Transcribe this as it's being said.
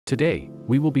Today,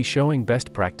 we will be showing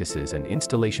best practices and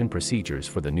installation procedures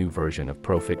for the new version of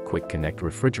ProFit Quick Connect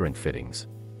refrigerant fittings.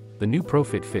 The new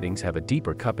ProFit fittings have a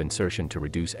deeper cup insertion to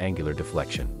reduce angular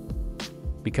deflection.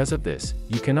 Because of this,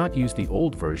 you cannot use the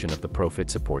old version of the ProFit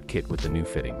support kit with the new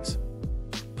fittings.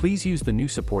 Please use the new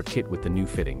support kit with the new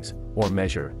fittings, or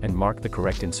measure and mark the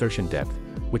correct insertion depth,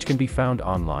 which can be found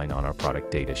online on our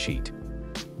product data sheet.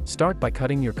 Start by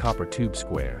cutting your copper tube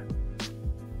square.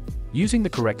 Using the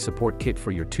correct support kit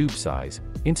for your tube size,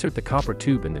 insert the copper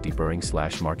tube in the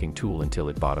deburring/marking tool until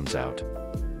it bottoms out.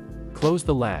 Close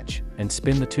the latch, and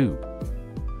spin the tube.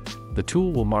 The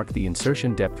tool will mark the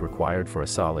insertion depth required for a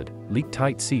solid,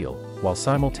 leak-tight seal, while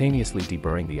simultaneously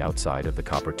deburring the outside of the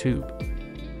copper tube.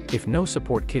 If no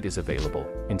support kit is available,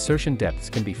 insertion depths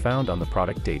can be found on the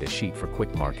product data sheet for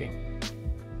quick marking.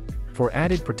 For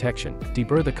added protection,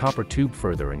 deburr the copper tube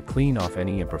further and clean off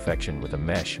any imperfection with a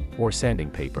mesh or sanding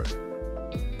paper.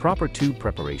 Proper tube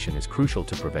preparation is crucial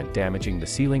to prevent damaging the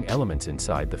sealing elements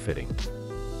inside the fitting.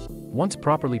 Once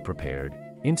properly prepared,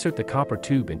 insert the copper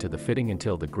tube into the fitting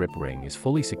until the grip ring is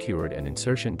fully secured and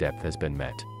insertion depth has been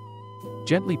met.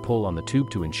 Gently pull on the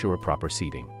tube to ensure proper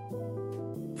seating.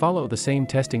 Follow the same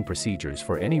testing procedures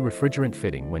for any refrigerant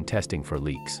fitting when testing for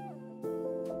leaks.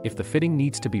 If the fitting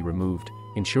needs to be removed,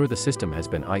 ensure the system has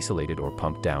been isolated or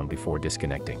pumped down before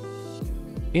disconnecting.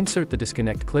 Insert the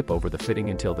disconnect clip over the fitting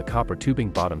until the copper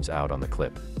tubing bottoms out on the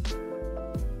clip.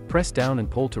 Press down and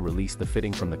pull to release the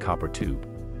fitting from the copper tube,